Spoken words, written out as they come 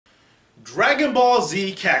Dragon Ball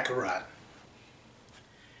Z Kakarot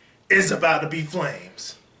is about to be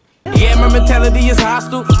flames. Yeah, my mentality is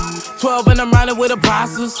hostile. 12 and I'm riding with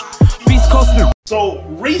apostles. Beast Coast. So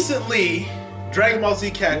recently, Dragon Ball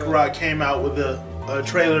Z Kakarot came out with a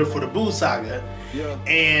trailer for the Buu Saga,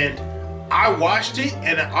 and I watched it,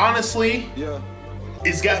 and honestly,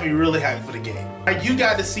 it's got me really hyped for the game. Like, you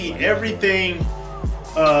got to see everything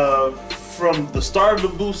from the start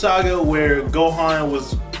of the Buu Saga, where Gohan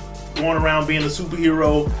was going around being a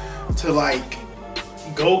superhero, to like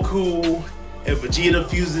Goku and Vegeta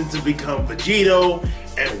fusing to become Vegito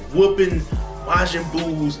and whooping Majin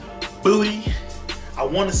Buu's booty. I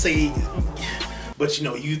want to say, but you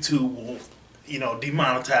know, YouTube will, you know,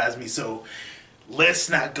 demonetize me, so let's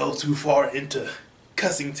not go too far into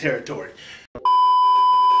cussing territory.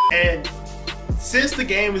 And since the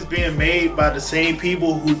game is being made by the same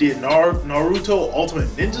people who did Naruto Ultimate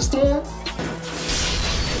Ninja Storm,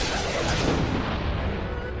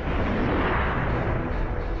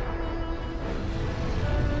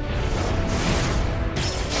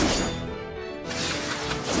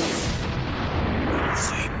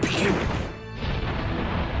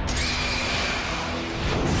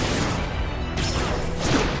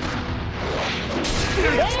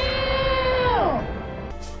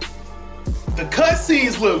 the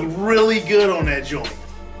cutscenes look really good on that joint.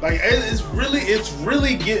 Like, it's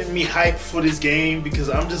really getting me hyped for this game, because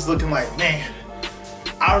I'm just looking like, man,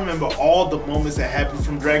 I remember all the moments that happened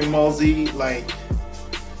from Dragon Ball Z. Like,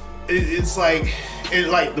 it's like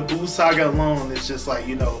the Buu Saga alone is just like,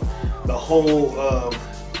 you know, the whole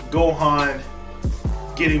Gohan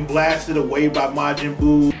getting blasted away by Majin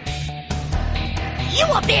Buu. You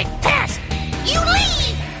a big pest! You leave!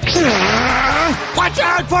 Watch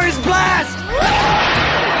out for his blast!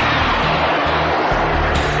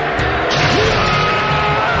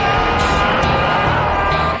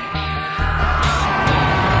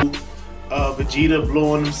 Vegeta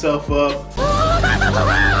blowing himself up.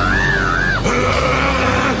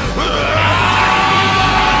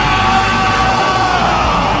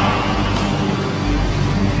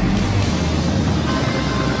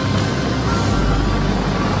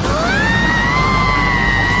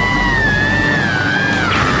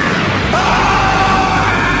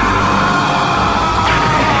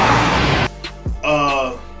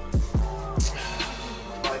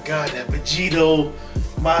 My God, that Vegito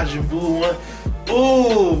Majin Buu one.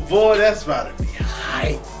 Ooh, boy, that's about to be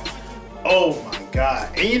hype. Oh my God.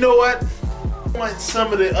 And you know what? I want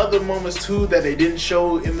some of the other moments too that they didn't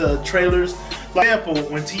show in the trailers. For example,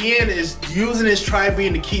 when Tien is using his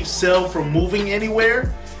Tri-Beam to keep Cell from moving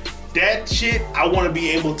anywhere, that shit I want to be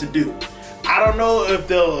able to do. I don't know if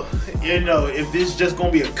they'll, you know, if this is just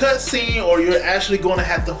going to be a cutscene or you're actually going to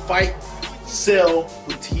have to fight Cell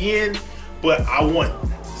with Tien, but I want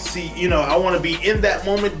to be in that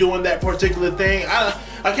moment doing that particular thing.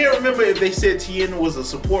 I can't remember if they said Tien was a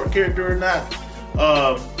support character or not.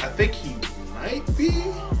 I think he might be.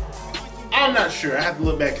 I'm not sure. I have to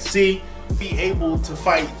look back and see. Be able to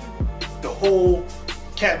fight the whole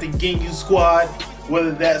Captain Ginyu squad,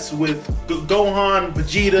 whether that's with Gohan,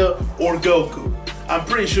 Vegeta, or Goku. I'm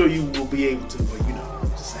pretty sure you will be able to, but you know, I'm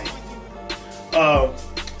just saying.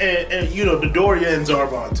 And you know, the Doria and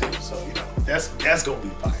Zarbon too, so you know, that's gonna be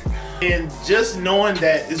fire. And just knowing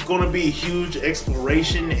that it's gonna be a huge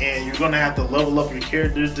exploration, and you're gonna have to level up your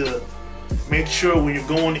character to make sure when you're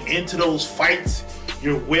going into those fights,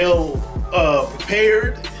 you're well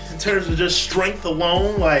prepared in terms of just strength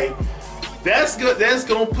alone. Like, that's good. That's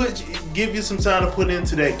gonna give you some time to put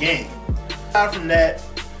into that game. Aside from that,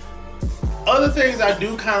 other things I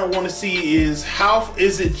do kind of want to see is how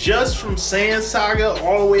is it just from Saiyan Saga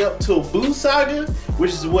all the way up to Buu Saga, which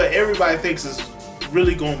is what everybody thinks is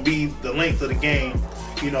really going to be the length of the game,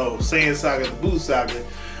 you know, Saiyan Saga to Buu Saga.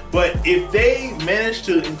 But if they manage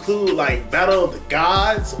to include like Battle of the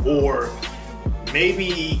Gods, or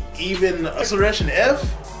maybe even Acceleration F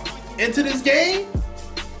into this game,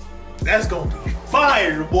 that's gonna be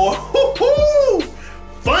fire, boy.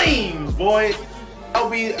 Flames, boy. I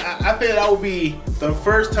feel that would be the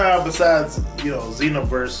first time, besides, you know,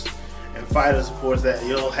 Xenoverse and Fighters, of course, that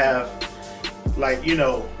you'll have, like, you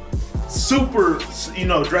know, super, you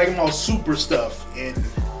know, Dragon Ball Super stuff in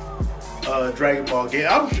Dragon Ball game.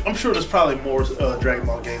 I'm sure there's probably more Dragon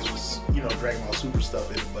Ball games with, you know, Dragon Ball Super stuff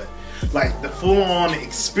in it, but like the full-on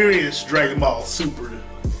experience Dragon Ball Super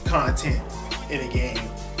content in a game,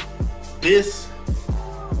 this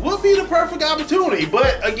would be the perfect opportunity.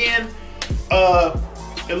 But again,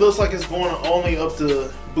 it looks like it's going only up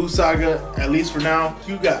to Buu Saga, at least for now.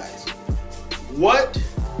 You guys, what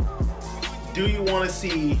do you want to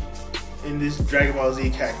see in this Dragon Ball Z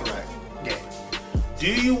Kakarot? game?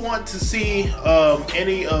 Do you want to see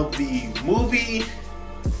any of the movie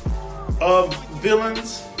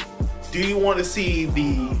villains? Do you want to see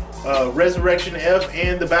the Resurrection F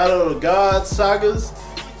and the Battle of the Gods sagas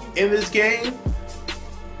in this game?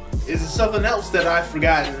 Is it something else that I've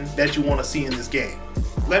forgotten that you want to see in this game?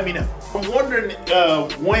 Let me know. I'm wondering,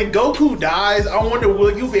 when Goku dies, I wonder,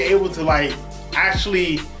 will you be able to like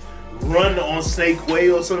actually run on Snake Way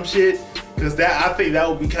or some shit? Because that, I think that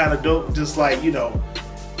would be kind of dope. Just like, you know,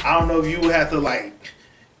 I don't know if you would have to like,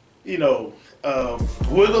 you know,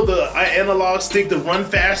 wiggle the analog stick to run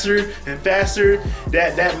faster and faster.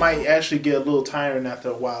 That might actually get a little tiring after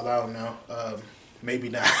a while. I don't know. Maybe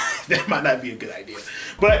not. That might not be a good idea.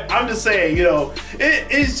 But I'm just saying, you know,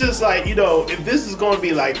 it's just like, you know, if this is going to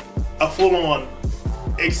be like a full-on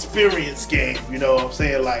experience game, you know what I'm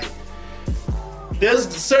saying? Like, there's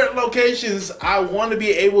certain locations I want to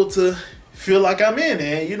be able to feel like I'm in.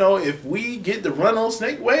 And, you know, if we get to run on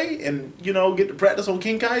Snake Way and, you know, get to practice on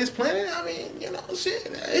King Kai's planet, I mean, you know, shit.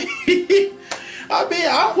 I mean,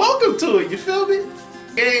 I'm welcome to it. You feel me?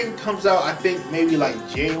 Game comes out, I think maybe like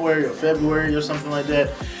January or February or something like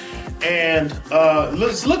that, and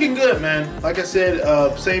it's looking good, man. Like I said,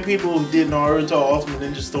 same people who did Naruto Ultimate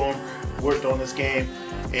Ninja Storm worked on this game,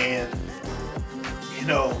 and you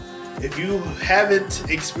know, if you haven't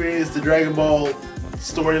experienced the Dragon Ball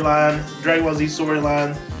storyline, Dragon Ball Z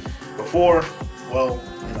storyline before, well,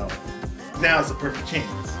 you know, now's the perfect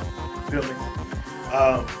chance. Feel me?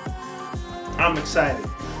 I'm excited.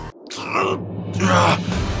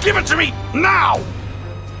 Give it to me now!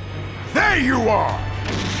 There you are!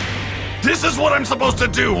 This is what I'm supposed to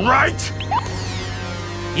do, right?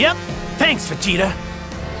 Yep. Thanks, Vegeta.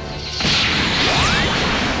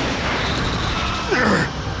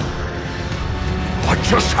 What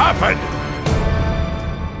just happened?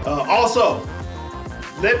 Also,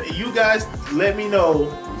 you guys let me know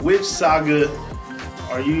which saga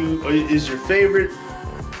is your favorite,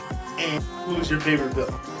 and who's your favorite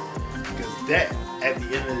villain. Because that, at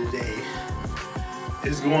the end of the day,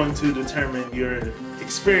 is going to determine your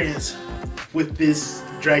experience with this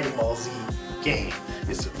Dragon Ball Z game.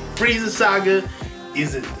 Is it the Frieza saga?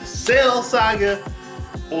 Is it the Cell saga?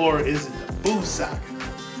 Or is it the Buu saga?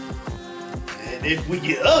 And if we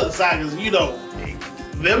get other sagas, you know,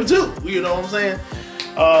 them too. You know what I'm saying?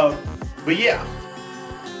 But yeah,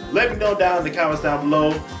 let me know down in the comments down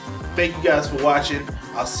below. Thank you guys for watching.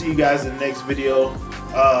 I'll see you guys in the next video.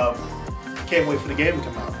 Can't wait for the game to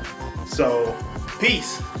come out. So,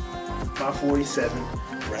 peace, my 47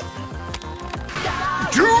 brethren.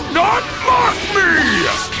 Do not mock me!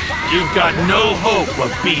 You've got no hope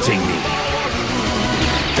of beating me.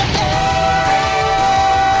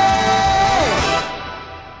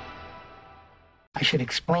 I should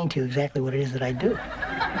explain to you exactly what it is that I do.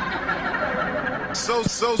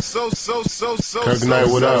 Kirk Knight,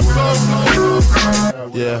 what up?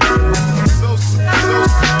 Yeah.